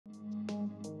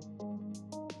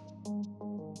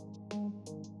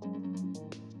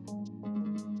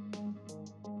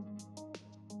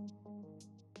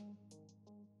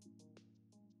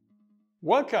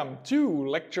Welcome to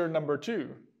lecture number 2.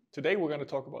 Today we're going to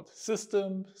talk about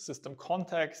system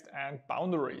context and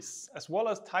boundaries, as well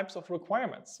as types of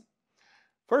requirements.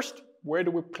 First, where do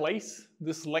we place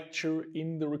this lecture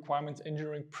in the requirements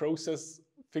engineering process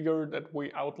figure that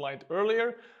we outlined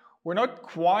earlier? We're not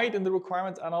quite in the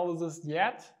requirements analysis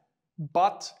yet,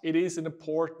 but it is an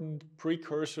important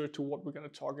precursor to what we're going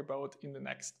to talk about in the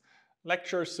next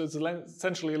lecture. So it's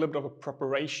essentially a little bit of a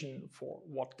preparation for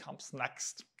what comes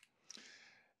next.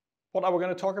 What are we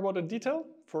going to talk about in detail?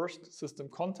 First, system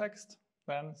context,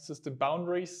 then system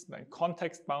boundaries, then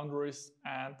context boundaries,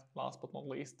 and last but not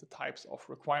least, the types of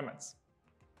requirements.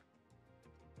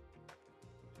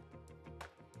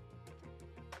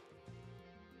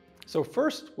 So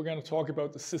first, we're going to talk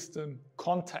about the system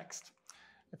context.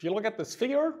 If you look at this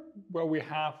figure, where we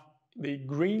have the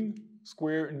green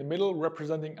square in the middle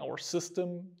representing our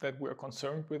system that we're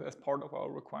concerned with as part of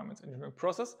our requirements engineering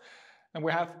process, and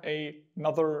we have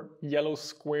another yellow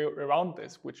square around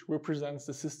this, which represents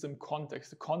the system context,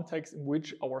 the context in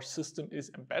which our system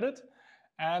is embedded.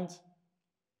 And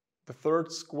the third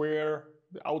square,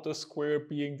 the outer square,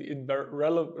 being the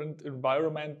relevant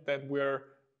environment that we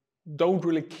don't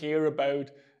really care about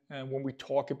when we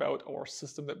talk about our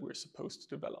system that we're supposed to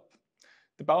develop.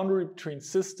 The boundary between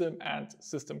system and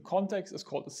system context is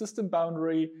called the system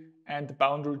boundary, and the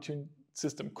boundary between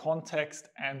system context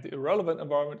and the irrelevant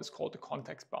environment is called the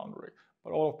context boundary.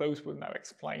 But all of those we'll now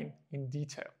explain in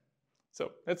detail.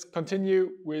 So let's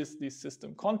continue with the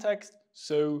system context,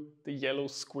 so the yellow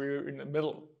square in the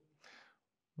middle.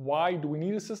 Why do we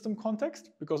need a system context?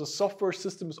 Because a software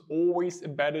system is always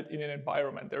embedded in an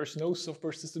environment. There is no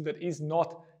software system that is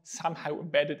not somehow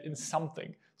embedded in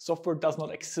something. Software does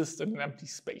not exist in an empty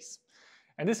space.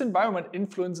 And this environment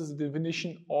influences the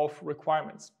definition of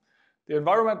requirements. The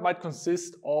environment might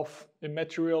consist of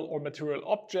immaterial or material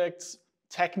objects,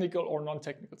 technical or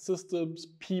non-technical systems,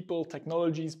 people,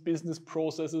 technologies, business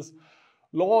processes,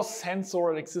 laws,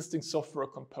 sensor, and existing software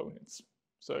components.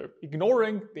 So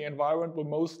ignoring the environment will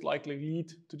most likely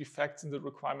lead to defects in the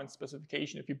requirement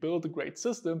specification. If you build a great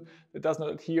system that does not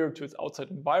adhere to its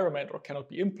outside environment or cannot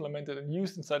be implemented and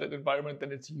used inside that environment,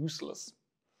 then it's useless.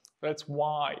 That's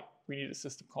why we need a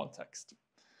system context.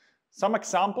 Some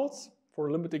examples for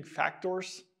limiting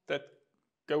factors that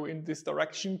go in this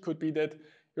direction could be that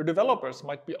your developers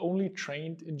might be only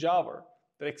trained in Java.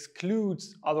 That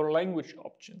excludes other language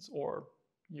options, or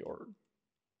you're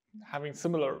having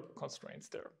similar constraints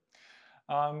there.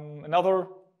 Another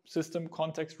system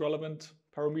context relevant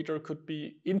parameter could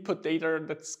be input data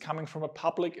that's coming from a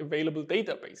public available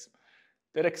database.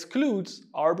 That excludes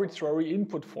arbitrary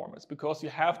input formats because you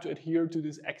have to adhere to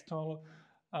this external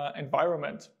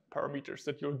environment parameters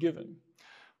that you're given.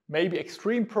 Maybe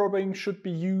extreme probing should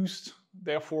be used,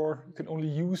 therefore you can only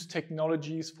use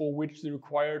technologies for which the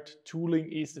required tooling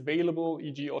is available,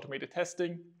 e.g. automated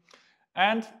testing.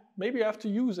 And maybe you have to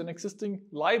use an existing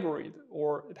library,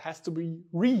 or it has to be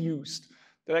reused.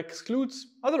 That excludes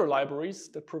other libraries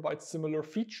that provide similar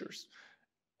features.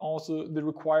 Also, the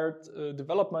required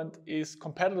development is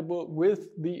compatible with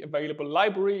the available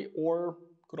library, or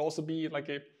could also be like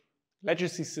a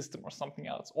legacy system or something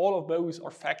else. All of those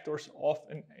are factors of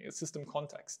a system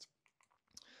context.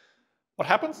 What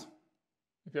happens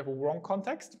if you have a wrong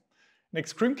context? In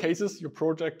extreme cases, your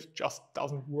project just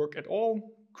doesn't work at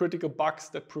all. Critical bugs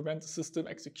that prevent system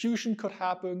execution could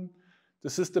happen.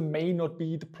 The system may not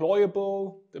be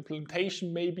deployable. The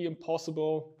implementation may be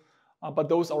impossible. But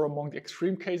those are among the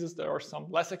extreme cases. There are some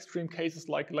less extreme cases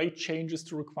like late changes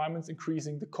to requirements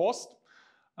increasing the cost,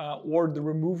 or the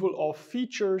removal of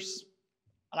features.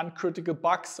 Uncritical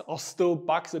bugs are still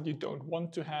bugs that you don't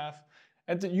want to have,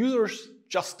 and the users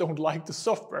just don't like the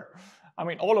software. I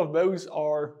mean, all of those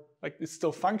are like, it's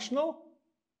still functional,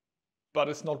 but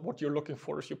it's not what you're looking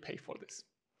for if you pay for this.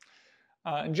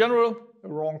 In general, a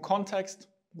wrong context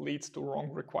leads to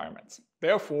wrong requirements.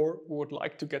 Therefore, we would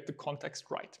like to get the context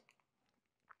right.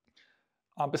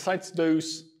 Besides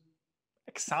those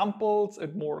examples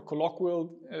and more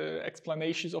colloquial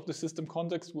explanations of the system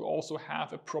context, we also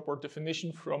have a proper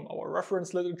definition from our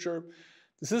reference literature.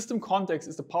 The system context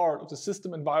is the part of the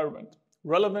system environment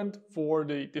relevant for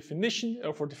the definition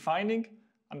or for defining,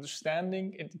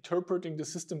 understanding, and interpreting the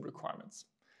system requirements.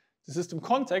 The system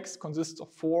context consists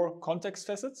of 4 context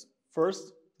facets.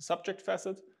 First, the subject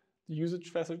facet, the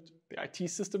usage facet, the IT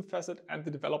system facet, and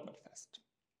the development facet.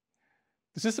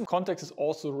 The system context is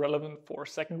also relevant for a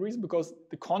second reason, because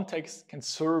the context can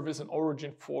serve as an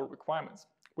origin for requirements.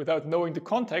 Without knowing the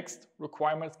context,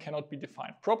 requirements cannot be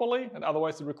defined properly, and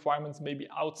otherwise the requirements may be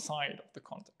outside of the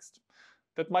context.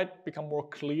 That might become more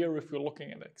clear if you're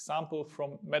looking at an example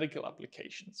from medical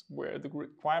applications, where the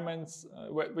requirements,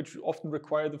 which often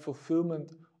require the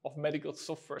fulfillment of medical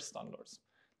software standards.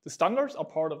 The standards are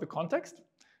part of the context,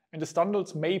 and the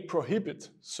standards may prohibit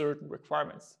certain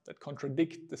requirements that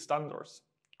contradict the standards.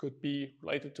 It could be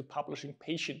related to publishing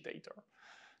patient data.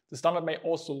 The standard may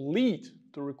also lead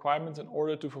to requirements in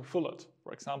order to fulfill it.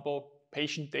 For example,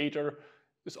 patient data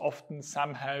is often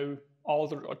somehow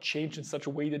altered or changed in such a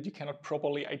way that you cannot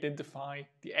properly identify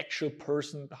the actual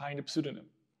person behind a pseudonym.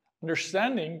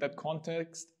 Understanding that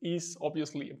context is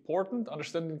obviously important.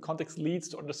 Understanding context leads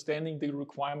to understanding the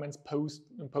requirements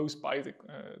imposed by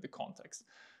the context.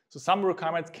 So some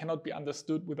requirements cannot be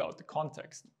understood without the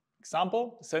context.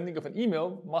 Example, the sending of an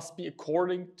email must be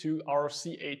according to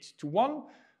RFC 821,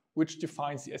 which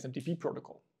defines the SMTP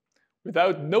protocol.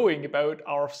 Without knowing about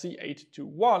RFC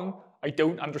 821, I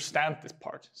don't understand this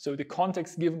part. So the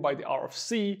context given by the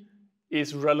RFC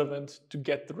is relevant to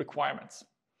get the requirements.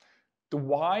 The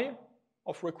why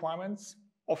of requirements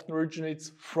often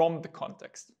originates from the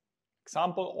context.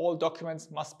 Example, all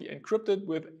documents must be encrypted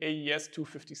with AES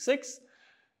 256.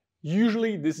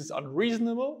 Usually this is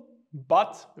unreasonable,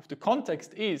 but if the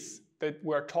context is that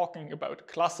we're talking about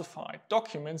classified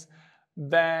documents,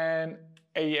 then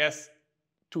AES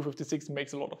 256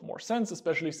 makes a lot of more sense,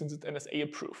 especially since it's NSA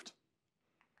approved.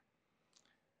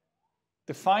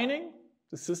 Defining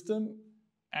the system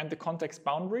and the context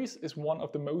boundaries is one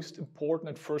of the most important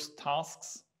and first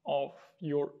tasks of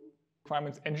your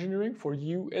requirements engineering for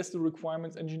you as the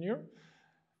requirements engineer.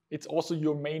 It's also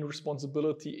your main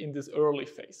responsibility in this early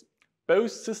phase.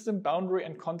 Both system boundary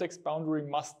and context boundary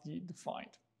must be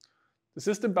defined. The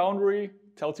system boundary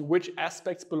tells you which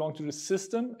aspects belong to the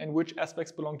system and which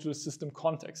aspects belong to the system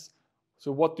context.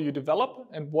 So what do you develop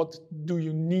and what do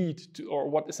you need to, or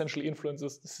what essentially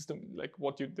influences the system, like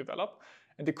what you develop.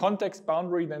 And the context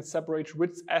boundary then separates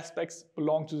which aspects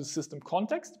belong to the system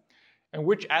context and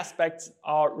which aspects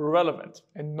are relevant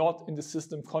and not in the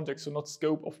system context, so not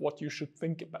scope of what you should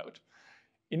think about.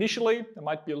 Initially, they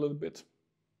might be a little bit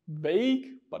vague,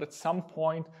 but at some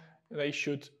point they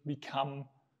should become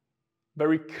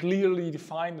very clearly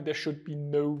defined and there should be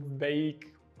no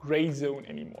vague gray zone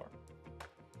anymore.